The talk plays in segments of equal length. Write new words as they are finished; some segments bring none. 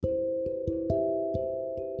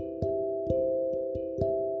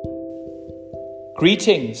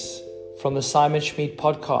Greetings from the Simon Schmid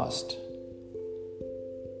podcast.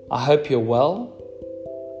 I hope you're well.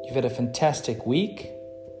 You've had a fantastic week.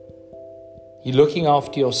 You're looking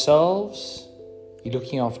after yourselves. You're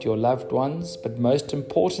looking after your loved ones. But most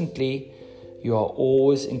importantly, you are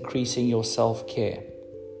always increasing your self-care.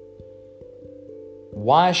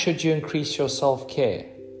 Why should you increase your self-care?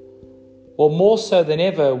 Well, more so than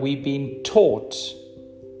ever, we've been taught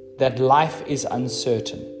that life is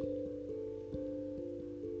uncertain.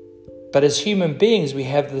 But as human beings, we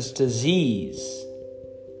have this disease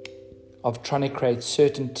of trying to create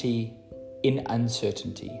certainty in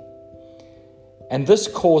uncertainty. And this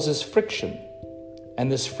causes friction.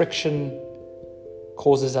 And this friction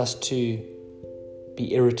causes us to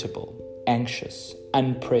be irritable, anxious,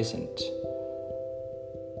 unpresent,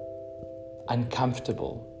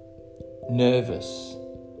 uncomfortable, nervous.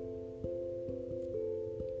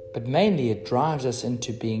 But mainly it drives us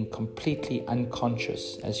into being completely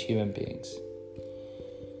unconscious as human beings.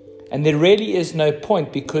 And there really is no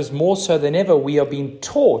point, because more so than ever we are being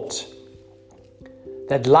taught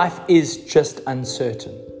that life is just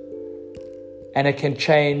uncertain. And it can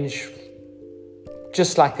change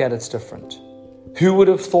just like that. It's different. Who would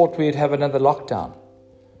have thought we'd have another lockdown?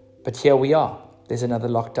 But here we are. There's another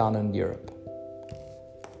lockdown in Europe.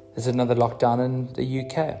 There's another lockdown in the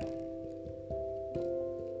UK.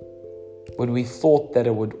 When we thought that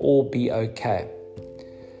it would all be okay.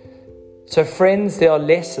 So friends, there are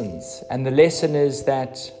lessons, and the lesson is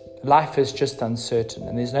that life is just uncertain,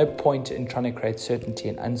 and there's no point in trying to create certainty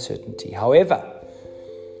and uncertainty. However,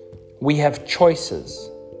 we have choices.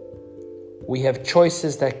 We have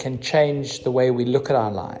choices that can change the way we look at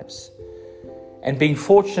our lives. And being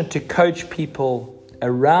fortunate to coach people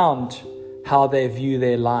around how they view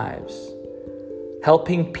their lives,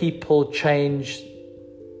 helping people change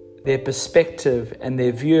their perspective and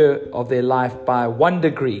their view of their life by 1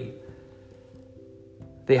 degree,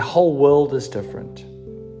 their whole world is different.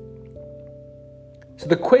 So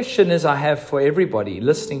the question is I have for everybody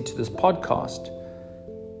listening to this podcast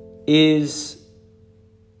is,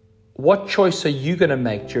 what choice are you going to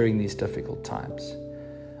make during these difficult times?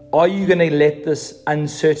 Are you going to let this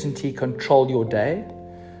uncertainty control your day?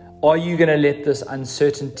 Are you going to let this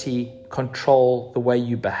uncertainty control the way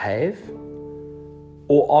you behave?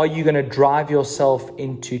 Or are you going to drive yourself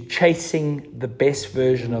into chasing the best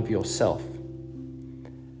version of yourself?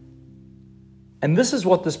 And this is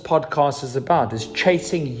what this podcast is about, is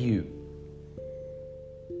chasing you.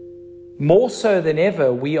 More so than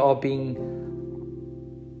ever, we are being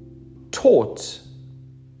taught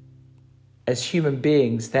as human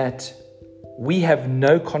beings that we have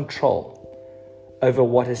no control over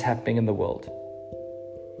what is happening in the world.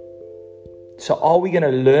 So are we going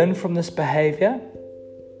to learn from this behavior?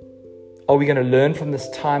 Are we going to learn from this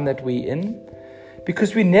time that we're in?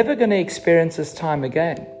 Because we're never going to experience this time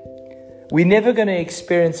again. We're never going to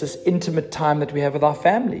experience this intimate time that we have with our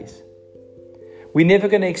families. We're never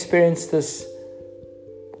going to experience this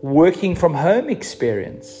working from home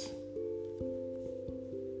experience.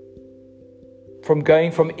 From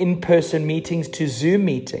going from in-person meetings to Zoom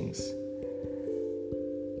meetings.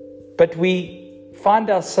 But we find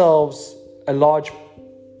ourselves, a large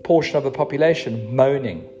portion of the population,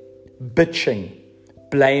 moaning, bitching,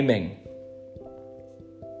 blaming,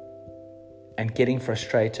 and getting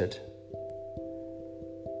frustrated.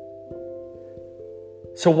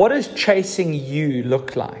 So what does chasing you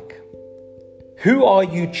look like? Who are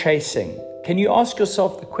you chasing? Can you ask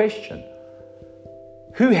yourself the question?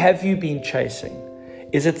 Who have you been chasing?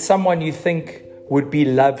 Is it someone you think would be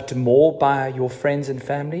loved more by your friends and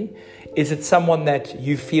family? Is it someone that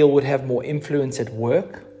you feel would have more influence at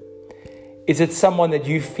work? Is it someone that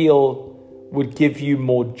you feel would give you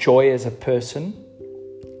more joy as a person?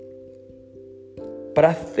 But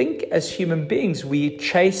I think as human beings, we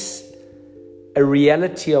chase a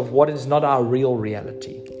reality of what is not our real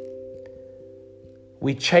reality.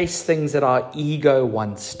 We chase things that our ego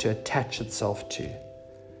wants to attach itself to.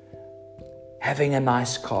 Having a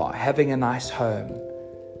nice car, having a nice home,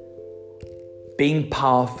 being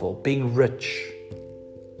powerful, being rich.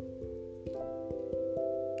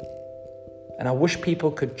 And I wish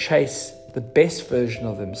people could chase the best version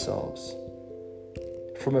of themselves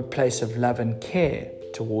from a place of love and care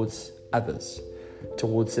towards others,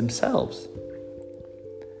 towards themselves.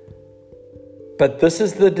 But this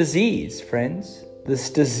is the disease, friends. This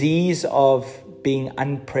disease of being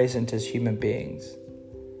unpresent as human beings.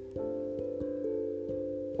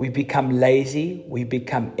 We become lazy, we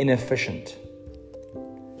become inefficient.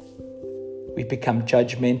 We become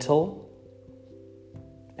judgmental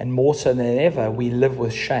and more so than ever, we live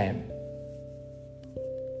with shame.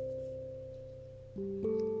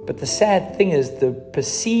 But the sad thing is, the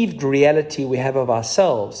perceived reality we have of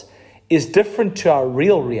ourselves is different to our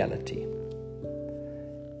real reality.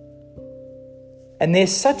 And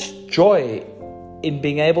there's such joy in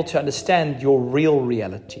being able to understand your real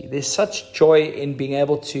reality. There's such joy in being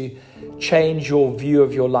able to change your view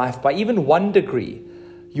of your life by even 1 degree.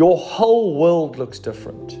 Your whole world looks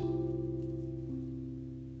different.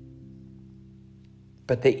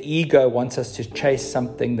 But the ego wants us to chase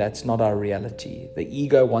something that's not our reality. The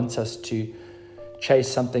ego wants us to chase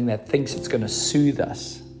something that thinks it's going to soothe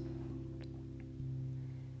us.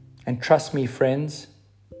 And trust me, friends,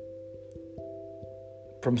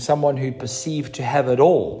 from someone who perceived to have it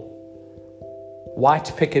all,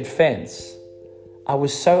 white picket fence, I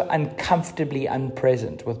was so uncomfortably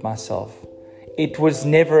unpresent with myself. It was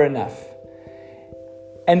never enough.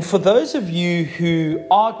 And for those of you who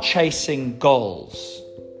are chasing goals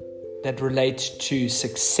that relate to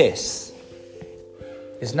success,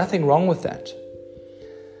 there's nothing wrong with that.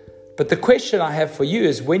 But the question I have for you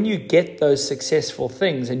is, when you get those successful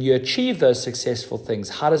things and you achieve those successful things,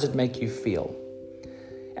 how does it make you feel?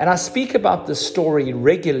 And I speak about this story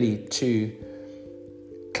regularly to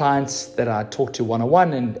clients that I talk to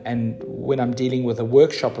one-on-one and when I'm dealing with a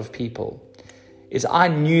workshop of people, is I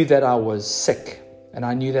knew that I was sick and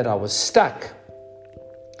I knew that I was stuck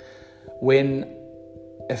when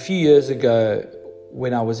a few years ago,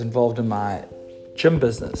 when I was involved in my gym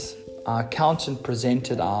business, our accountant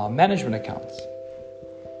presented our management accounts.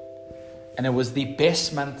 And it was the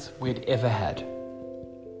best month we'd ever had.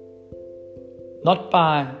 Not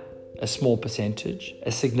by a small percentage,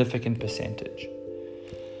 a significant percentage.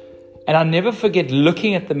 And I'll never forget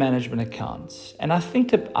looking at the management accounts. And I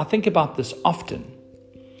think about this often.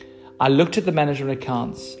 I looked at the management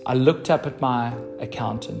accounts. I looked up at my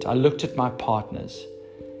accountant. I looked at my partners.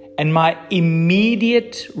 And my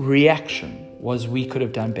immediate reaction was, we could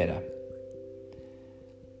have done better.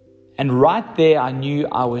 And right there, I knew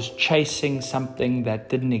I was chasing something that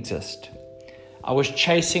didn't exist. I was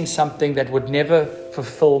chasing something that would never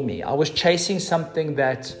fulfill me. I was chasing something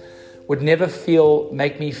that would never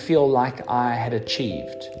make me feel like I had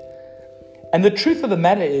achieved. And the truth of the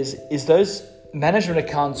matter is those management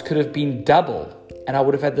accounts could have been double and I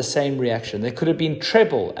would have had the same reaction. They could have been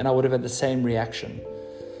treble and I would have had the same reaction.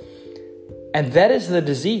 And that is the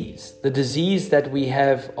disease that we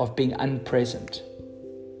have of being unpresent.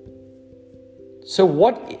 So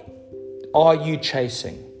what are you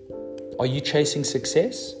chasing? Are you chasing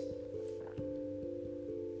success?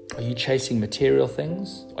 Are you chasing material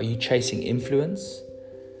things? Are you chasing influence?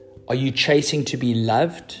 Are you chasing to be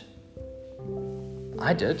loved?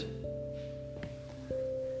 I did.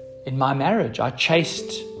 In my marriage, I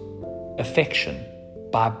chased affection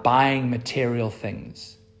by buying material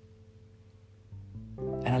things.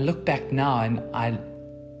 And I look back now and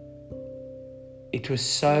it was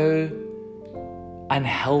so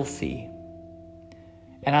unhealthy.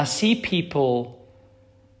 And I see people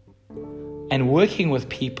and working with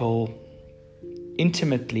people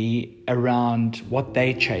intimately around what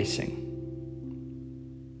they're chasing.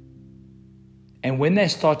 And when they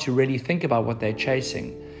start to really think about what they're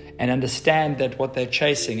chasing and understand that what they're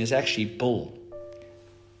chasing is actually bull,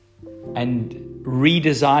 and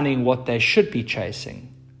redesigning what they should be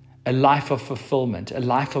chasing, a life of fulfillment, a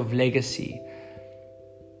life of legacy,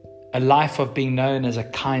 a life of being known as a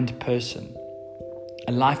kind person,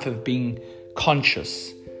 a life of being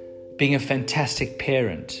conscious, being a fantastic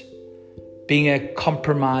parent, being a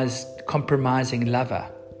compromising lover,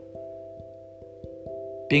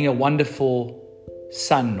 being a wonderful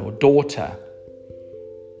son or daughter.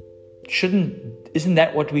 Isn't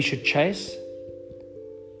that what we should chase?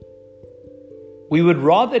 We would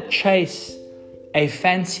rather chase a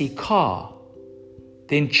fancy car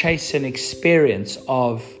than chase an experience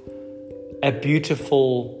of a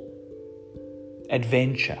beautiful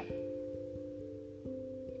adventure,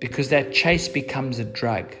 because that chase becomes a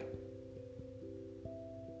drug.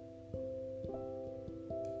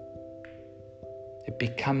 It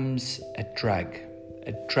becomes a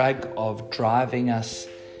drug of driving us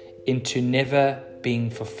into never being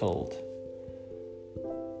fulfilled.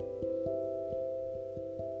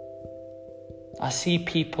 I see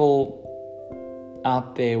people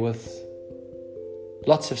out there with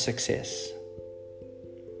lots of success.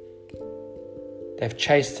 They've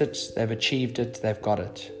chased it, they've achieved it, they've got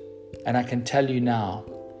it. And I can tell you now,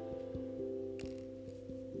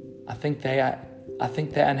 I think they're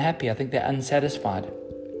unhappy, I think they're unsatisfied.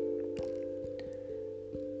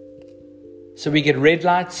 So we get red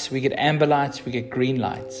lights, we get amber lights, we get green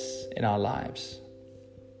lights in our lives.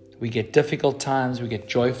 We get difficult times, we get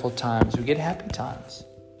joyful times, we get happy times.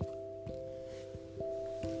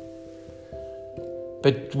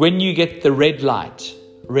 But when you get the red light,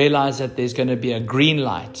 realize that there's going to be a green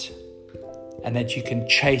light and that you can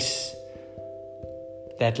chase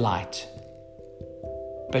that light.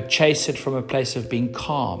 But chase it from a place of being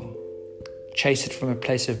calm. Chase it from a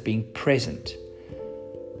place of being present.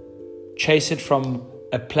 Chase it from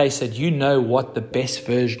a place that you know what the best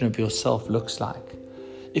version of yourself looks like.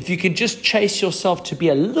 If you can just chase yourself to be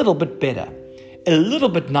a little bit better, a little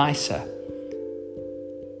bit nicer,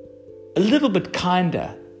 a little bit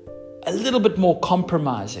kinder, a little bit more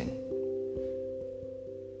compromising,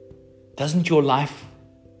 doesn't your life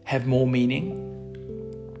have more meaning?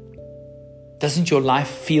 Doesn't your life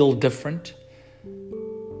feel different?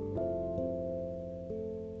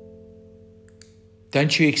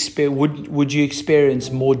 Would you experience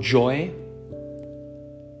more joy?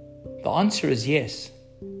 The answer is yes.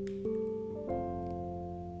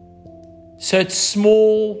 So it's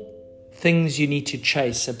small things you need to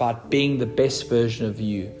chase about being the best version of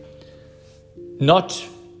you. Not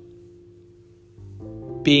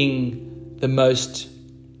being the most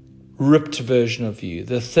ripped version of you,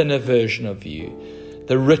 the thinner version of you,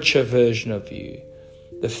 the richer version of you,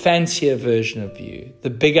 the fancier version of you, the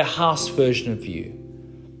bigger house version of you.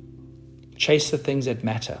 Chase the things that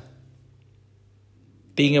matter.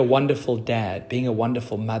 Being a wonderful dad, being a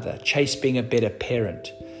wonderful mother. Chase being a better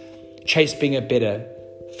parent. Chase being a better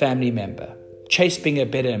family member. Chase being a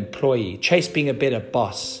better employee. Chase being a better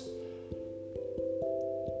boss.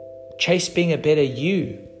 Chase being a better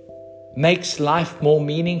you. Makes life more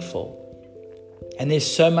meaningful. And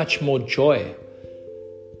there's so much more joy.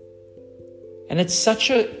 And it's such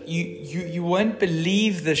you won't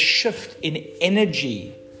believe the shift in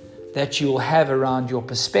energy that you'll have around your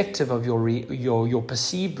perspective of your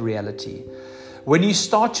perceived reality. When you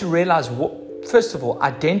start to realize, first of all,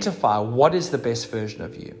 identify what is the best version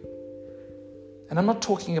of you. And I'm not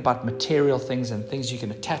talking about material things and things you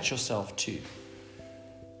can attach yourself to.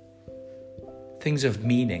 Things of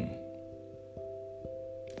meaning.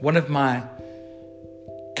 One of my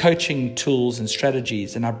coaching tools and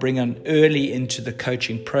strategies, and I bring on early into the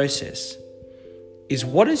coaching process, is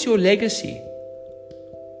what is your legacy?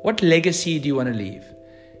 What legacy do you want to leave?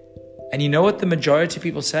 And you know what the majority of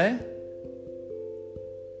people say?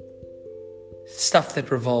 Stuff that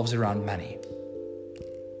revolves around money.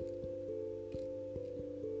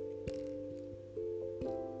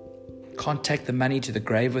 Can't take the money to the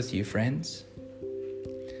grave with you, friends.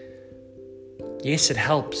 Yes, it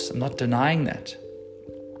helps. I'm not denying that.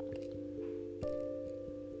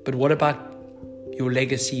 But what about your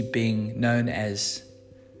legacy being known as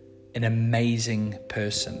an amazing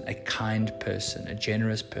person, a kind person, a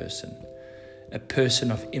generous person, a person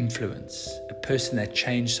of influence, a person that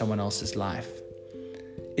changed someone else's life?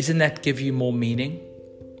 Isn't that give you more meaning?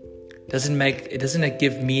 Doesn't it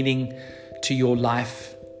give meaning to your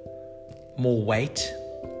life, more weight?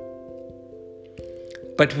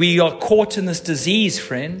 But we are caught in this disease,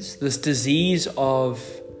 friends, this disease of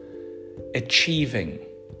achieving,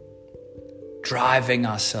 driving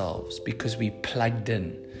ourselves because we plugged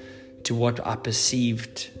in to what our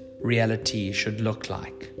perceived reality should look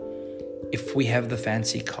like. If we have the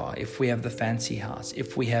fancy car, if we have the fancy house,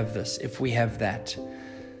 if we have this, if we have that,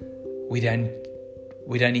 we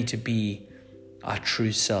don't need to be our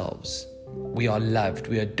true selves. We are loved,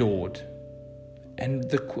 we are adored. And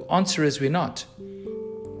the answer is we're not.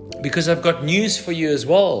 Because I've got news for you as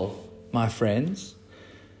well, my friends.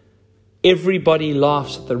 Everybody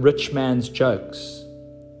laughs at the rich man's jokes.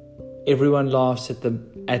 Everyone laughs at the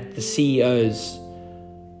CEO's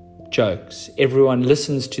jokes. Everyone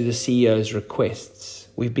listens to the CEO's requests.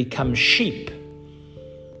 We've become sheep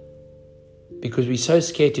because we're so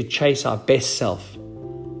scared to chase our best self.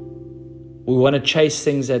 We want to chase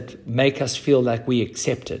things that make us feel like we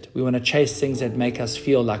accepted. We want to chase things that make us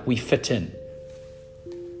feel like we fit in.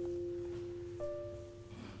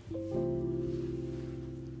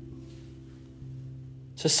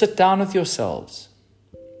 So sit down with yourselves.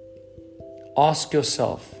 Ask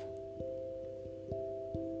yourself,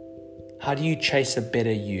 how do you chase a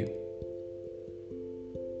better you?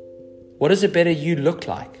 What does a better you look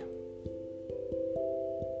like?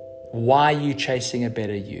 Why are you chasing a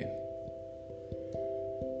better you?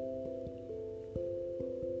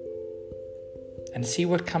 And see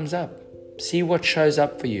what comes up. See what shows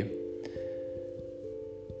up for you.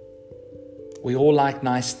 We all like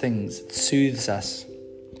nice things. It soothes us.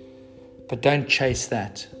 But don't chase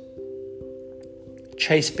that.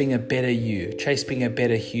 Chase being a better you. Chase being a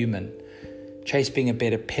better human. Chase being a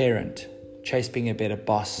better parent. Chase being a better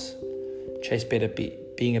boss. Chase being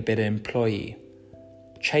being a better employee.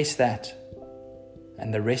 Chase that,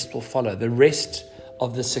 and the rest will follow. The rest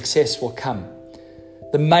of the success will come.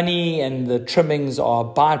 The money and the trimmings are a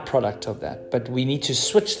byproduct of that, but we need to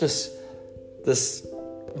switch this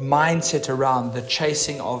mindset around the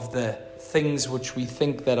chasing of the things which we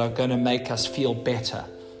think that are going to make us feel better.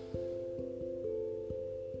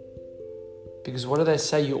 Because what do they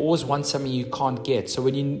say? You always want something you can't get. So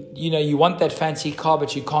when you want that fancy car,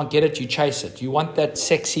 but you can't get it, you chase it. You want that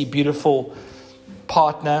sexy, beautiful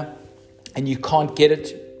partner, and you can't get it,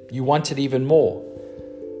 you want it even more.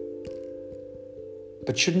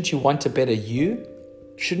 But shouldn't you want a better you?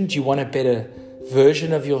 Shouldn't you want a better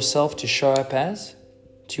version of yourself to show up as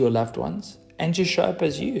to your loved ones and to show up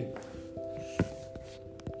as you?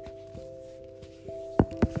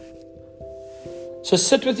 So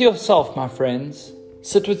sit with yourself, my friends.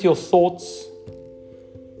 Sit with your thoughts.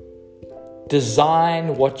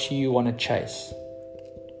 Design what you want to chase.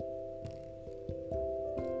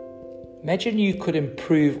 Imagine you could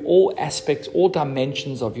improve all aspects, all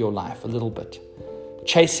dimensions of your life a little bit.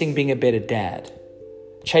 Chasing being a better dad.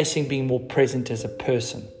 Chasing being more present as a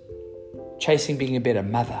person. Chasing being a better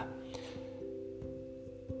mother.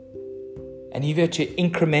 And you have to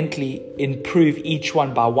incrementally improve each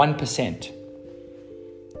one by 1%.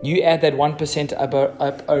 You add that 1%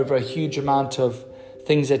 up over a huge amount of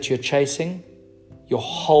things that you're chasing, your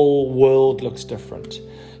whole world looks different.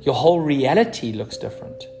 Your whole reality looks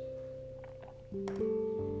different.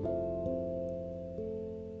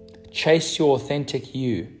 Chase your authentic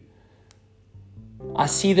you. I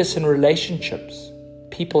see this in relationships.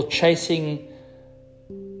 People chasing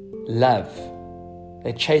love.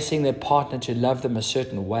 They're chasing their partner to love them a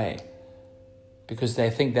certain way because they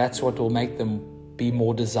think that's what will make them be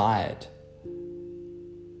more desired.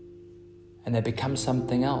 And they become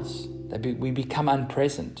something else. We become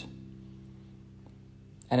unpresent.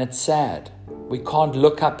 And it's sad. We can't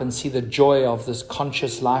look up and see the joy of this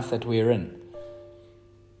conscious life that we're in.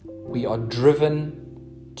 We are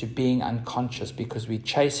driven to being unconscious because we're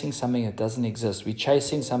chasing something that doesn't exist. We're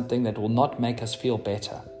chasing something that will not make us feel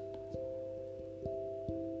better.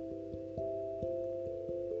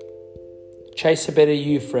 Chase a better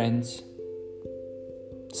you, friends.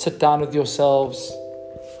 Sit down with yourselves.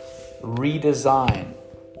 Redesign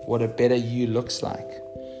what a better you looks like.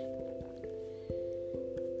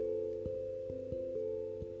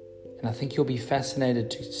 And I think you'll be fascinated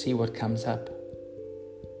to see what comes up.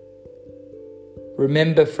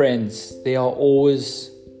 Remember, friends, there are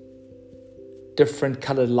always different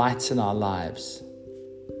colored lights in our lives.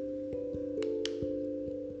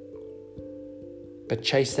 But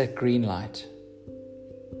chase that green light.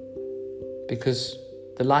 Because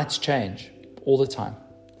the lights change all the time.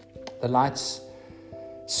 The lights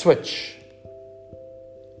switch.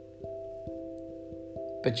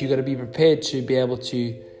 But you've got to be prepared to be able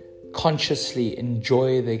to consciously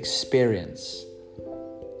enjoy the experience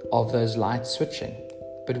of those lights switching.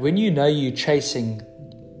 But when you know you're chasing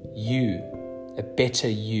you, a better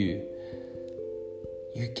you,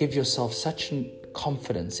 you give yourself such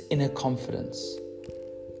confidence, inner confidence,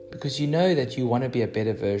 because you know that you want to be a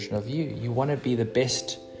better version of you. You want to be the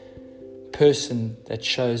best person that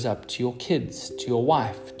shows up to your kids, to your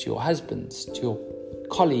wife, to your husbands, to your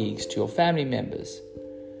colleagues, to your family members.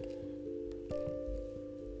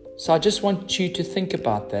 So I just want you to think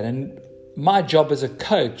about that. And my job as a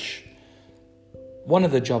coach, one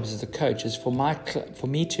of the jobs as a coach is for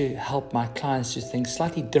me to help my clients to think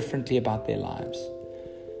slightly differently about their lives.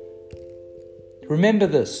 Remember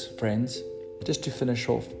this, friends, just to finish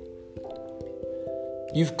off.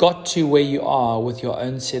 You've got to where you are with your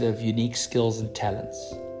own set of unique skills and talents.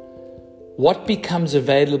 What becomes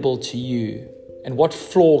available to you and what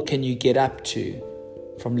floor can you get up to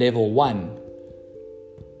from level 1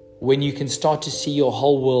 when you can start to see your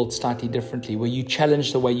whole world slightly differently, where you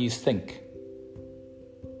challenge the way you think?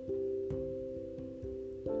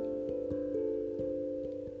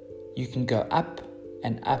 You can go up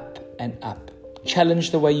and up and up.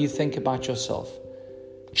 Challenge the way you think about yourself.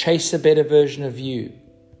 Chase a better version of you.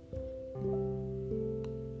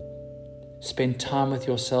 Spend time with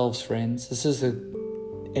yourselves, friends. This is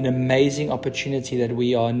an amazing opportunity that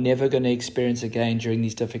we are never going to experience again during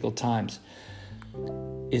these difficult times.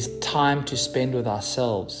 Is time to spend with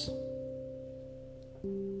ourselves.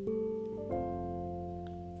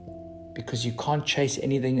 Because you can't chase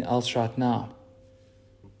anything else right now.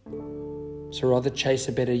 So rather chase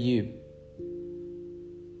a better you.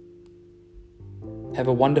 Have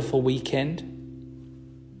a wonderful weekend.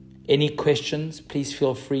 Any questions, please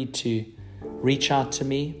feel free to reach out to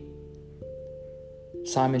me,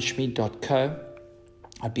 simonschmid.co.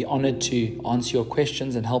 I'd be honored to answer your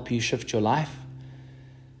questions and help you shift your life.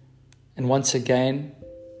 And once again,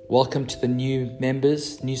 welcome to the new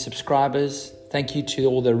members, new subscribers. Thank you to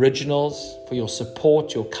all the originals for your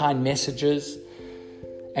support, your kind messages.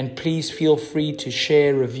 And please feel free to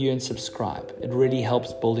share, review, and subscribe. It really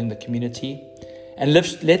helps building the community. And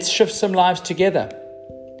let's shift some lives together.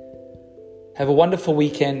 Have a wonderful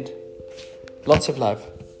weekend. Lots of love.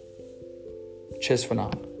 Cheers for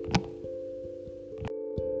now.